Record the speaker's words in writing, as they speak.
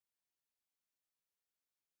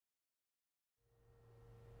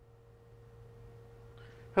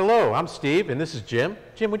Hello, I'm Steve, and this is Jim.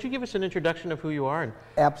 Jim, would you give us an introduction of who you are?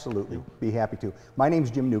 Absolutely, be happy to. My name's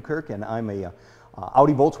Jim Newkirk, and I'm a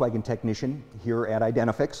Audi Volkswagen technician here at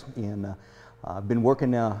Identifix. And I've been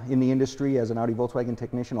working in the industry as an Audi Volkswagen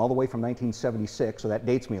technician all the way from 1976, so that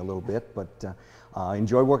dates me a little bit, but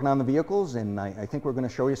enjoy working on the vehicles, and I think we're going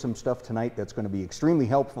to show you some stuff tonight that's going to be extremely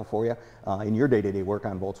helpful for you in your day-to-day work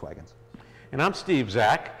on Volkswagens. And I'm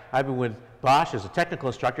Zack. I've been with Bosch as a technical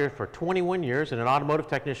instructor for 21 years and an automotive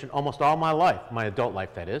technician almost all my life, my adult life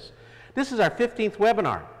that is. This is our 15th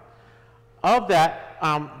webinar. Of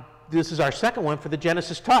that, this is our second one for the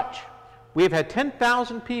Genisys Touch. We have had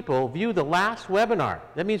 10,000 people view the last webinar.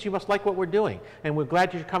 That means you must like what we're doing, and we're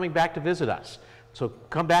glad you're coming back to visit us. So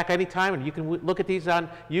come back anytime, and you can look at these on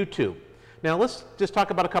YouTube. Now let's just talk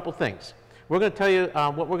about a couple things. We're going to tell you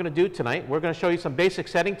what we're going to do tonight. We're going to show you some basic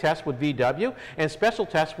setting tests with VW and special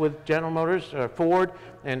tests with General Motors, Ford,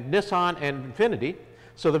 and Nissan and Infiniti.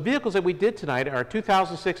 So the vehicles that we did tonight are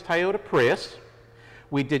 2006 Toyota Prius.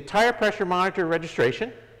 We did tire pressure monitor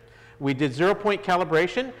registration. We did 0-point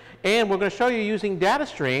calibration. And we're going to show you using data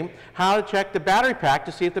stream how to check the battery pack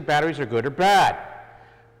to see if the batteries are good or bad.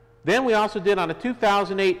 Then we also did on a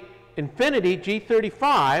 2008 Infiniti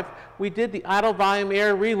G35, we did the idle volume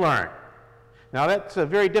air relearn. Now that's a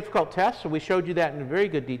very difficult test, so we showed you that in very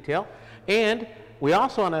good detail. And we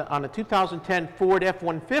also, on a 2010 Ford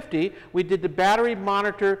F-150, we did the battery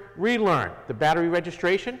monitor relearn, the battery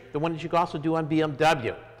registration, the one that you can also do on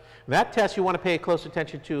BMW. That test you want to pay close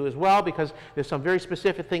attention to as well, because there's some very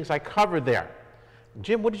specific things I covered there.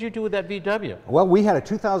 Jim, what did you do with that VW? Well, we had a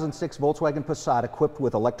 2006 Volkswagen Passat equipped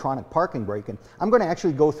with electronic parking brake, and I'm going to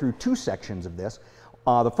actually go through two sections of this.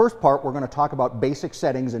 The first part, we're going to talk about basic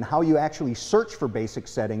settings and how you actually search for basic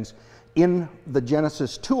settings in the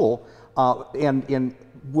Genisys tool and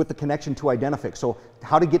with the connection to Identifix. So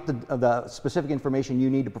how to get the specific information you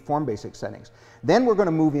need to perform basic settings. Then we're going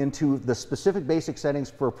to move into the specific basic settings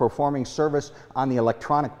for performing service on the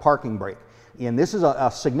electronic parking brake. And this is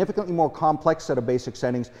a significantly more complex set of basic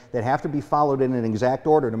settings that have to be followed in an exact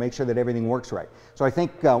order to make sure that everything works right. So I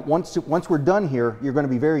think once we're done here, you're going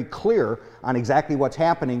to be very clear on exactly what's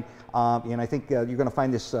happening, and I think you're going to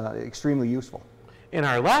find this extremely useful. And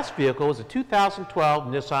our last vehicle was a 2012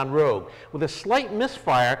 Nissan Rogue with a slight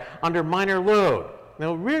misfire under minor load.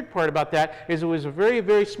 Now, the weird part about that is it was a very,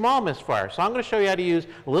 very small misfire. So I'm going to show you how to use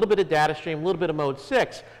a little bit of data stream, a little bit of mode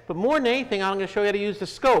 6. But more than anything, I'm going to show you how to use the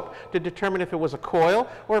scope to determine if it was a coil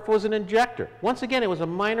or if it was an injector. Once again, it was a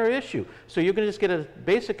minor issue. So you're going to just get a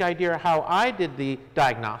basic idea of how I did the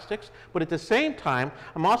diagnostics. But at the same time,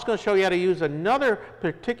 I'm also going to show you how to use another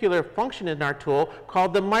particular function in our tool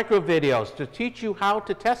called the micro videos to teach you how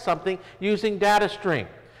to test something using data stream.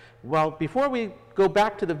 Well, before we go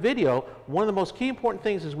back to the video, one of the most key important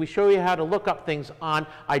things is we show you how to look up things on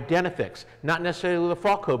Identifix, not necessarily the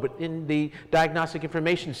fault code, but in the diagnostic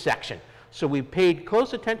information section. So we paid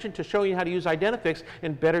close attention to showing you how to use Identifix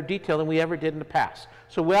in better detail than we ever did in the past.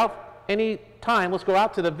 So without any time, let's go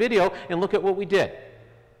out to the video and look at what we did.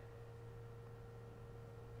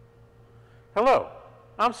 Hello,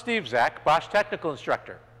 I'm Zack, Bosch Technical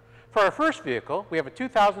Instructor. For our first vehicle, we have a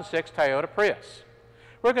 2006 Toyota Prius.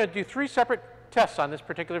 We're going to do 3 separate tests on this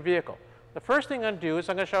particular vehicle. The first thing I'm going to do is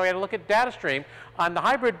I'm going to show you how to look at data stream on the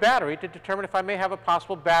hybrid battery to determine if I may have a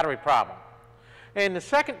possible battery problem. In the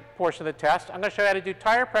second portion of the test, I'm going to show you how to do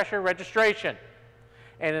tire pressure registration.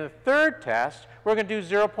 And in the third test, we're going to do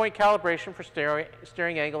 0-point calibration for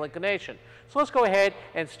steering angle inclination. So let's go ahead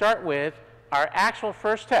and start with our actual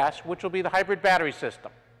first test, which will be the hybrid battery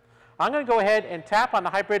system. I'm going to go ahead and tap on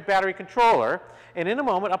the hybrid battery controller, and in a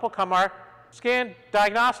moment up will come our scan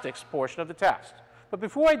diagnostics portion of the test. But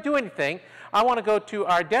before I do anything, I want to go to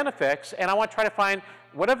our Identifix and I want to try to find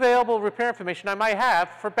what available repair information I might have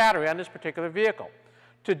for battery on this particular vehicle.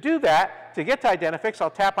 To do that, to get to Identifix, I'll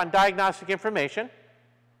tap on diagnostic information,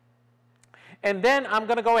 and then I'm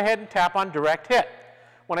going to go ahead and tap on direct hit.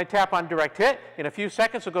 When I tap on direct hit, in a few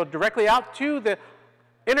seconds it'll go directly out to the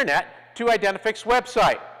internet to Identifix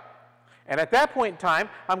website. And at that point in time,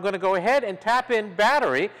 I'm going to go ahead and tap in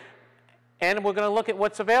battery, and we're going to look at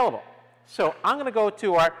what's available. So I'm going to go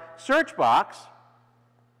to our search box.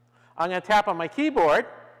 I'm going to tap on my keyboard.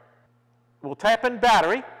 We'll type in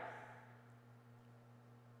battery.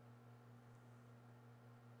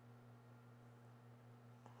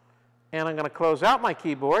 And I'm going to close out my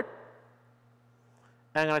keyboard.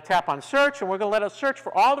 And I'm going to tap on search, and we're going to let us search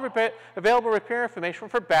for all the available repair information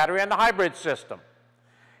for battery on the hybrid system.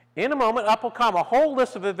 In a moment, up will come a whole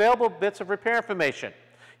list of available bits of repair information.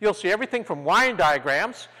 You'll see everything from wiring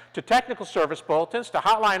diagrams to technical service bulletins to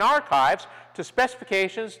hotline archives to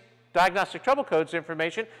specifications diagnostic trouble codes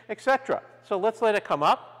information, etc. So let's let it come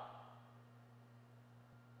up.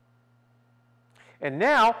 And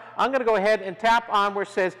now I'm going to go ahead and tap on where it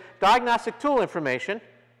says diagnostic tool information.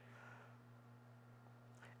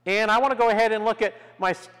 And I want to go ahead and look at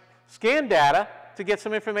my scan data to get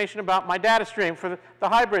some information about my data stream for the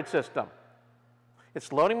hybrid system.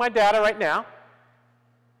 It's loading my data right now.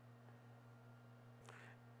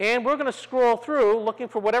 And we're going to scroll through looking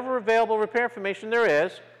for whatever available repair information there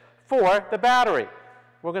is for the battery.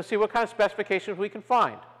 We're going to see what kind of specifications we can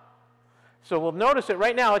find. So we'll notice that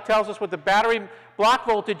right now it tells us what the battery block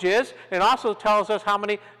voltage is, and it also tells us how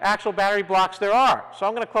many actual battery blocks there are. So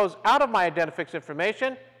I'm going to close out of my Identifix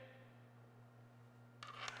information.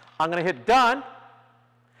 I'm going to hit Done,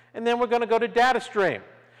 and then we're going to go to Data Stream.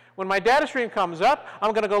 When my data stream comes up,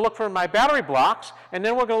 I'm going to go look for my battery blocks, and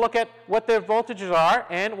then we're going to look at what their voltages are,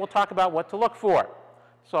 and we'll talk about what to look for.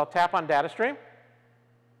 So I'll tap on Data Stream,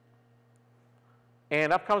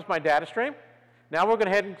 and up comes my data stream. Now we're going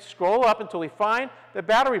to head and scroll up until we find the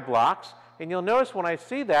battery blocks, and you'll notice when I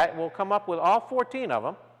see that, we'll come up with all 14 of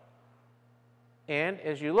them. And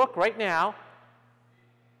as you look right now,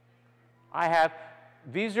 I have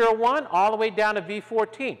V01 all the way down to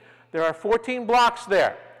V14. There are 14 blocks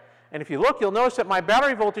there. And if you look, you'll notice that my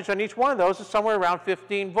battery voltage on each one of those is somewhere around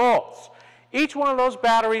 15 volts. Each one of those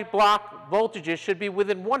battery block voltages should be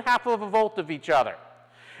within 1/2 of a volt of each other.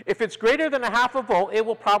 If it's greater than 1/2 a volt, it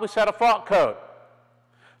will probably set a fault code.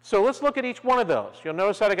 So let's look at each one of those. You'll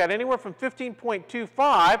notice that I got anywhere from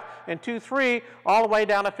 15.25 and 2.3 all the way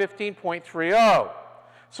down to 15.30.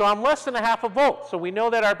 So I'm less than 1/2 a volt, so we know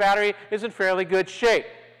that our battery is in fairly good shape.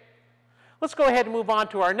 Let's go ahead and move on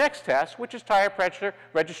to our next test, which is tire pressure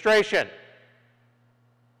registration.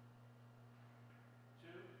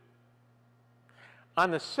 On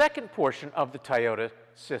the second portion of the Toyota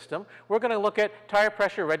system, we're going to look at tire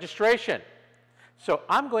pressure registration. So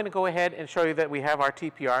I'm going to go ahead and show you that we have our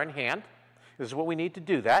TPR in hand. This is what we need to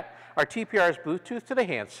do that. Our TPR is Bluetooth to the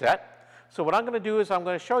handset. So what I'm going to do is I'm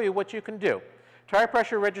going to show you what you can do. Tire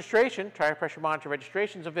pressure registration, tire pressure monitor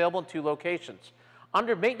registration is available in 2 locations.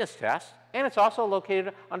 Under maintenance tests, and it's also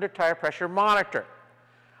located under tire pressure monitor.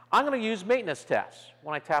 I'm going to use maintenance tests.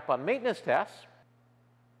 When I tap on maintenance tests,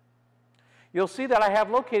 you'll see that I have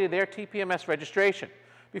located there Tpms registration.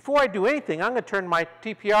 Before I do anything, I'm going to turn my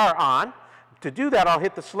TPR on. To do that, I'll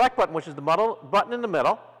hit the select button, which is the button in the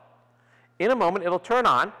middle. In a moment, it'll turn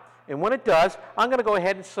on, and when it does, I'm going to go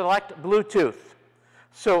ahead and select Bluetooth.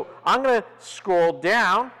 So I'm going to scroll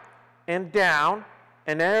down, and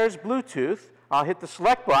there's Bluetooth. I'll hit the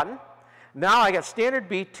select button. Now I got standard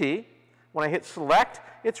BT. When I hit select,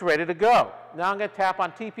 it's ready to go. Now I'm going to tap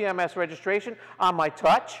on Tpms registration on my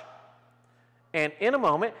touch. And in a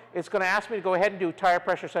moment, it's going to ask me to go ahead and do tire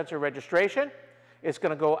pressure sensor registration. It's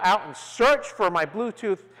going to go out and search for my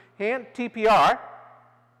Bluetooth hand TPR.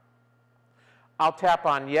 I'll tap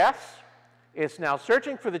on yes. It's now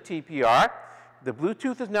searching for the TPR. The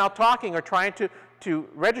Bluetooth is now talking or trying to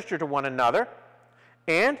register to one another.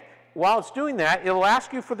 And while it's doing that, it'll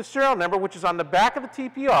ask you for the serial number, which is on the back of the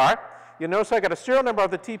TPR. You'll notice I got a serial number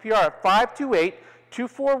of the TPR at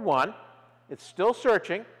 528241. It's still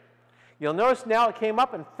searching. You'll notice now it came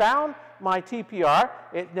up and found my TPR.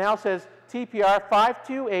 It now says TPR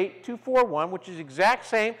 528241, which is the exact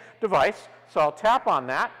same device. So I'll tap on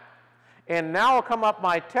that. And now will come up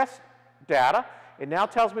my test data. It now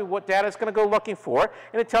tells me what data it's going to go looking for.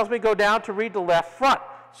 And it tells me to go down to read the left front.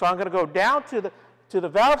 So I'm going to go down to the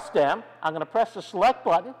valve stem. I'm going to press the select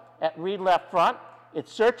button at read left front.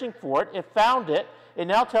 It's searching for it. It found it. It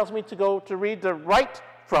now tells me to go to read the right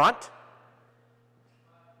front.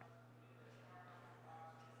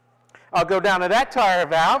 I'll go down to that tire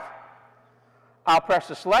valve. I'll press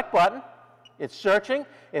the select button. It's searching.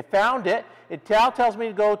 It found it. It now tells me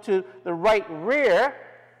to go to the right rear.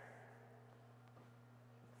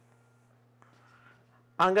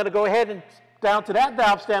 I'm going to go ahead and down to that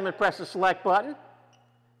valve stem and press the select button.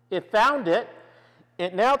 It found it.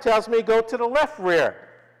 It now tells me to go to the left rear.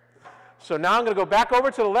 So now I'm going to go back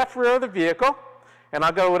over to the left rear of the vehicle, and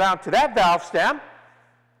I'll go down to that valve stem,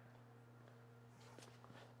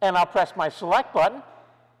 and I'll press my select button,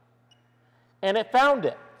 and it found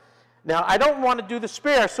it. Now, I don't want to do the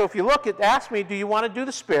spare, so if you look, it asks me, do you want to do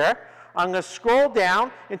the spare? I'm going to scroll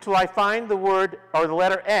down until I find the word or the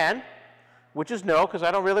letter N, which is no, because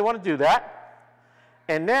I don't really want to do that.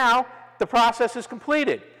 And now the process is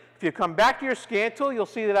completed. If you come back to your scan tool, you'll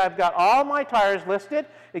see that I've got all my tires listed.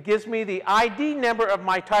 It gives me the ID number of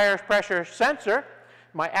my tire pressure sensor,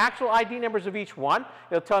 my actual ID numbers of each one.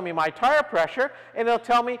 It'll tell me my tire pressure, and it'll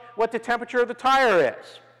tell me what the temperature of the tire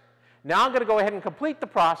is. Now I'm going to go ahead and complete the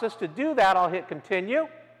process. To do that, I'll hit continue.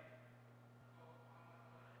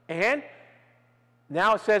 And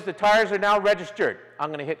now it says the tires are now registered. I'm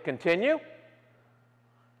going to hit continue.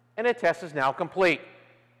 And the test is now complete.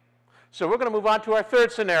 So we're going to move on to our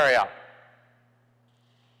third scenario.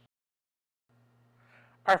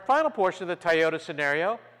 Our final portion of the Toyota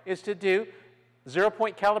scenario is to do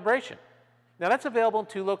zero-point calibration. Now that's available in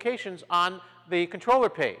 2 locations on the controller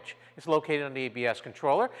page. It's located on the ABS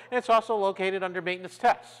controller, and it's also located under maintenance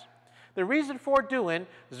tests. The reason for doing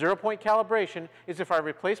zero-point calibration is if I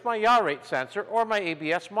replace my yaw rate sensor or my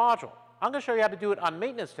ABS module. I'm going to show you how to do it on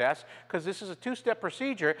maintenance tests because this is a 2-step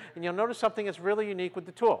procedure, and you'll notice something that's really unique with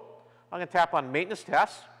the tool. I'm going to tap on maintenance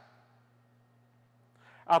tests.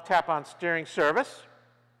 I'll tap on steering service.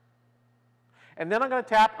 And then I'm going to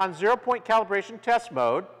tap on zero-point calibration test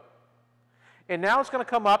mode. And now it's going to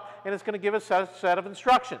come up and it's going to give us a set of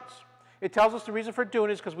instructions. It tells us the reason for doing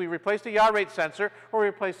it is because we replaced the yaw rate sensor or we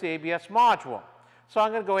replaced the ABS module. So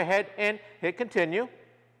I'm going to go ahead and hit continue.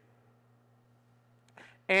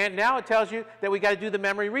 And now it tells you that we got to do the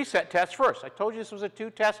memory reset test first. I told you this was a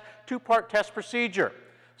 2-part test procedure.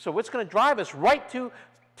 So it's going to drive us right to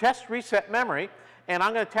test reset memory. And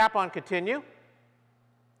I'm going to tap on continue.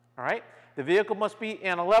 All right. The vehicle must be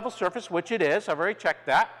in a level surface, which it is. I've already checked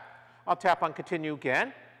that. I'll tap on continue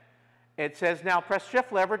again. It says now press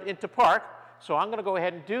shift lever into park. So I'm going to go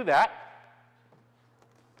ahead and do that.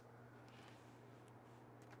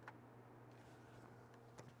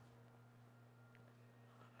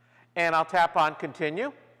 And I'll tap on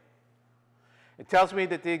continue. It tells me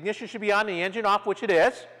that the ignition should be on, the engine off, which it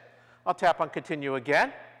is. I'll tap on continue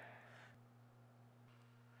again.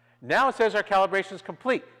 Now it says our calibration is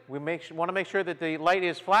complete. We want to make sure that the light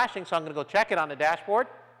is flashing, so I'm going to go check it on the dashboard.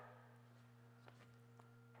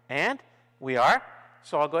 And we are.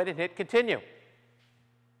 So I'll go ahead and hit continue.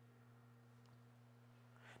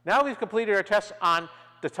 Now we've completed our tests on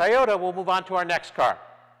the Toyota, we'll move on to our next car.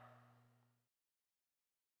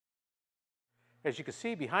 As you can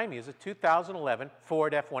see behind me is a 2011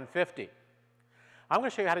 Ford F-150. I'm going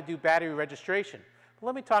to show you how to do battery registration. But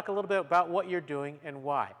let me talk a little bit about what you're doing and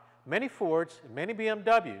why. Many Fords and many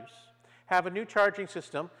BMWs have a new charging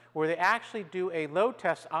system where they actually do a load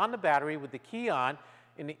test on the battery with the key on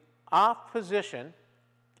in the off position,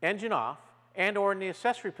 engine off, and or in the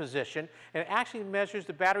accessory position, and it actually measures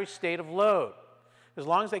the battery state of load. As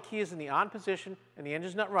long as that key is in the on position and the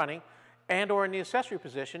engine's not running, and or in the accessory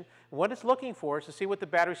position, what it's looking for is to see what the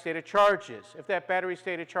battery state of charge is. If that battery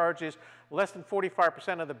state of charge is less than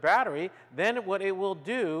 45% of the battery, then what it will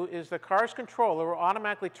do is the car's controller will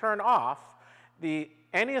automatically turn off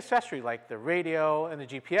any accessory like the radio and the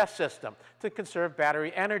GPS system to conserve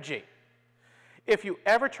battery energy. If you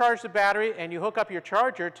ever charge the battery and you hook up your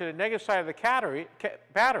charger to the negative side of the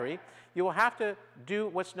battery, you will have to do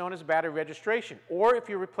what's known as battery registration. Or if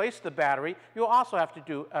you replace the battery, you'll also have to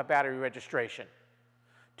do a battery registration.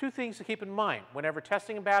 2 things to keep in mind whenever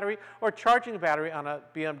testing a battery or charging a battery on a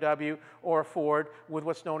BMW or a Ford with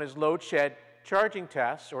what's known as load shed charging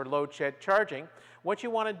tests or load shed charging. What you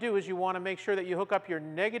want to do is you want to make sure that you hook up your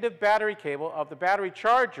negative battery cable of the battery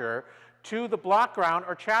charger to the block ground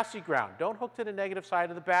or chassis ground. Don't hook to the negative side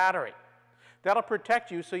of the battery. That'll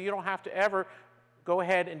protect you so you don't have to ever go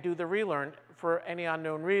ahead and do the relearn for any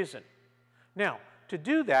unknown reason. Now, to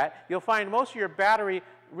do that, you'll find most of your battery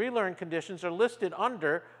relearn conditions are listed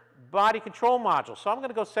under body control module. So I'm going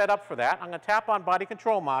to go set up for that. I'm going to tap on body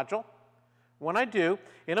control module. When I do,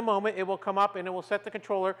 in a moment it will come up and it will set the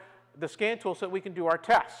controller, the scan tool, so that we can do our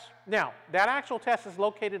tests. Now, that actual test is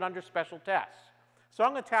located under special tests. So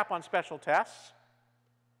I'm going to tap on special tests.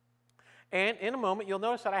 And in a moment, you'll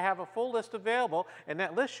notice that I have a full list available, and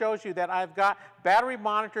that list shows you that I've got battery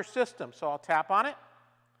monitor system. So I'll tap on it.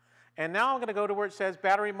 And now I'm going to go to where it says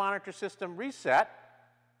battery monitor system reset.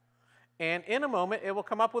 And in a moment, it will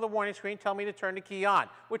come up with a warning screen telling me to turn the key on,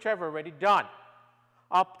 which I've already done.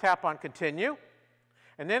 I'll tap on continue.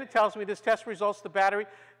 And then it tells me this test results the battery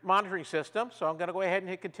monitoring system. So I'm going to go ahead and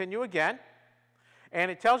hit continue again. And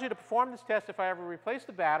it tells you to perform this test if I ever replace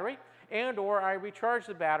the battery and or I recharge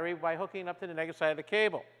the battery by hooking it up to the negative side of the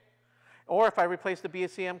cable. Or if I replace the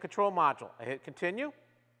BCM control module. I hit continue.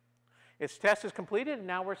 Its test is completed and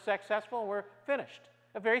now we're successful and we're finished.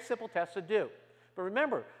 A very simple test to do. But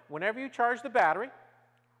remember, whenever you charge the battery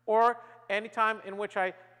or any time in which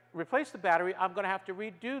I replace the battery, I'm going to have to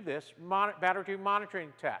redo this battery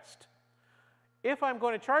monitoring test. If I'm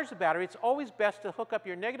going to charge the battery, it's always best to hook up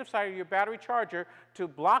your negative side of your battery charger to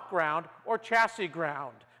block ground or chassis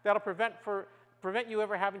ground. That'll prevent you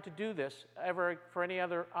ever having to do this ever for any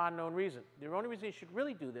other unknown reason. The only reason you should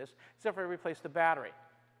really do this is if I replace the battery.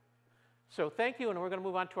 So thank you, and we're going to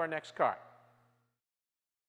move on to our next car.